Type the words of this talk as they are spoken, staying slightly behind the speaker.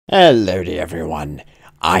Hello to everyone,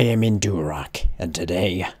 I am Indurok, and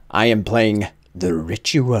today I am playing The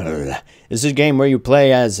Ritual. This is a game where you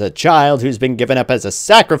play as a child who's been given up as a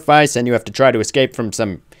sacrifice and you have to try to escape from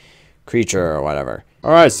some creature or whatever.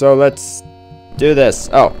 Alright, so let's do this.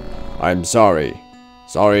 Oh, I'm sorry.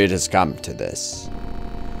 Sorry it has come to this.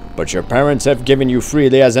 But your parents have given you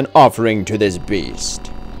freely as an offering to this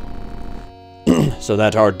beast. So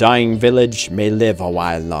that our dying village may live a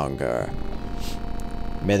while longer.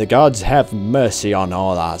 May the gods have mercy on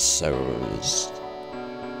all our souls.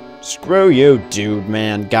 Screw you, dude,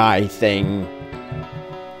 man, guy thing.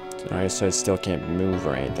 Alright, so I still can't move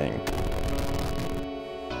or anything.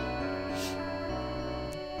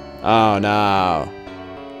 Oh, no.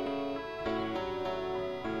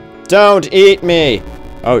 Don't eat me!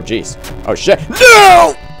 Oh, jeez. Oh, shit.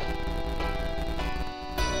 No!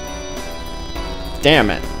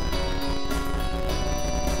 Damn it.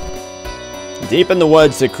 Deep in the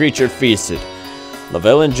woods, the creature feasted. The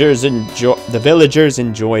villagers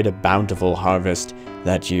enjoyed a bountiful harvest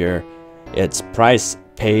that year. Its price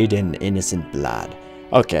paid in innocent blood.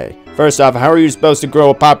 Okay, first off, how are you supposed to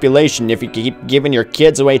grow a population if you keep giving your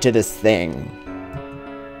kids away to this thing?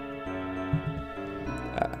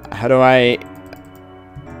 How do I...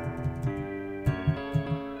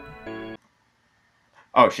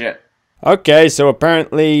 Oh, shit. Okay, so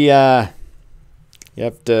apparently, you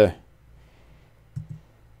have to...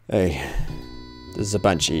 Hey, this is a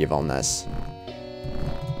bunch of evilness.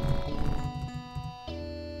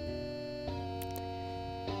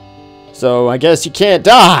 So, I guess you can't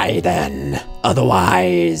die, then.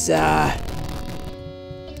 Otherwise,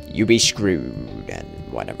 you be screwed and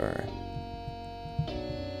whatever.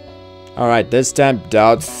 Alright, this time,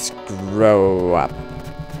 don't screw up.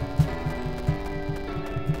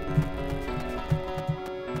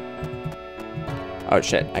 Oh,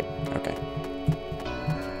 shit. Okay.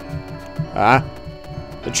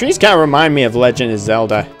 The trees kind of remind me of Legend of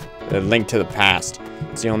Zelda, A Link to the Past.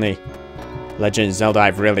 It's the only Legend of Zelda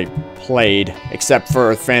I've really played, except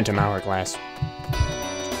for Phantom Hourglass.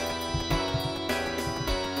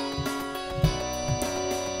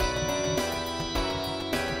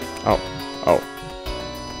 Oh,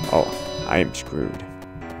 I am screwed.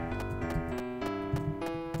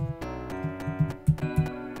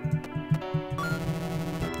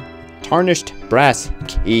 Tarnished brass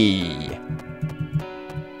key.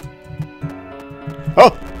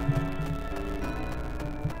 Oh!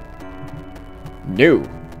 No.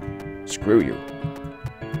 Screw you.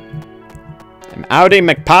 I'm outie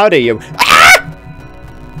McPowdy, you. Ah!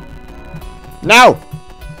 No!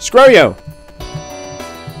 Screw you!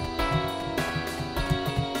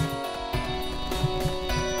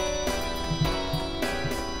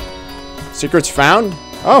 Secrets found?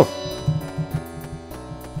 Oh.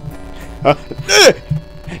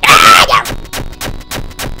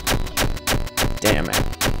 Damn it.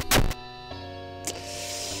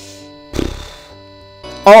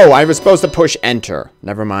 Oh, I was supposed to push enter.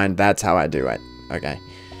 Never mind, that's how I do it. Okay.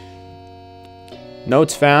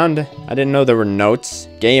 Notes found. I didn't know there were notes.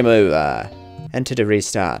 Game over. Enter to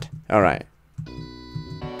restart. Alright.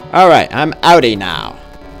 Alright, I'm outie now.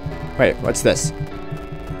 Wait, what's this?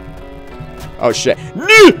 Oh shit.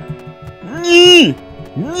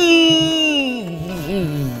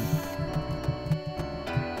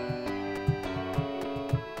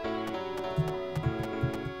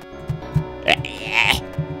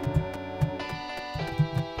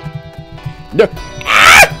 No.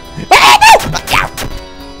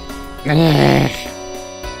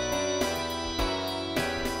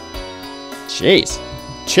 Jeez.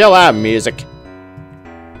 Chill out, music.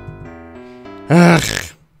 Ugh.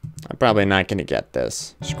 I'm probably not gonna get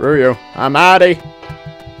this. Screw you. I'm outie.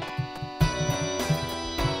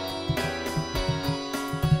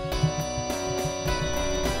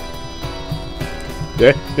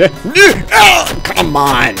 Oh, come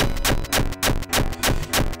on.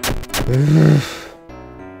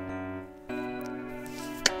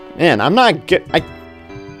 Man, I'm not good.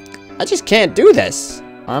 I just can't do this.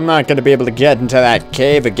 I'm not gonna be able to get into that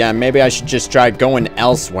cave again. Maybe I should just try going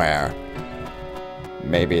elsewhere.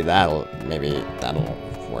 Maybe that'll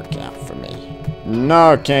work out for me.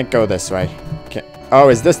 No, can't go this way. Oh,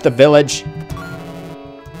 is this the village?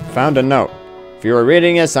 Found a note. If you were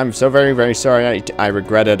reading this, I'm so very, very sorry. I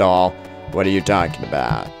regret it all. What are you talking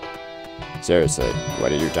about? Seriously,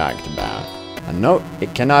 what are you talking about? A note.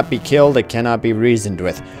 It cannot be killed. It cannot be reasoned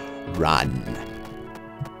with. Run.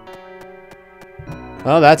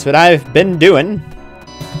 Well, that's what I've been doing.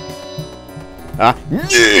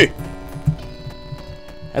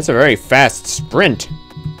 That's a very fast sprint.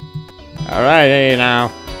 Alright,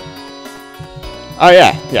 now. Oh,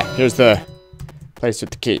 yeah. Yeah, here's the place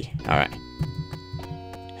with the key. Alright.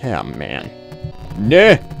 Oh, man.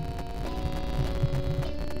 No.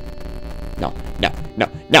 No, no, no,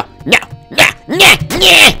 no, no, no, no, no,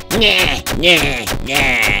 no, no,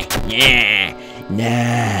 no,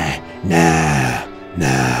 no,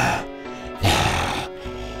 no,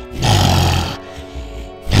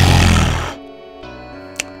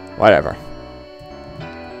 whatever.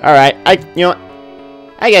 Alright, you know what?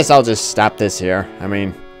 I guess I'll just stop this here. I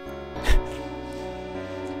mean,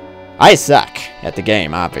 I suck at the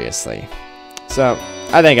game, obviously. So,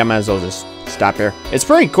 I think I might as well just stop here. It's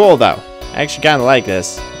pretty cool, though. I actually kind of like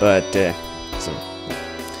this, but,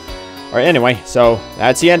 Alright, anyway, so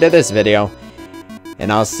that's the end of this video.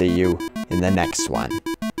 And I'll see you in the next one.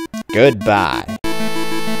 Goodbye.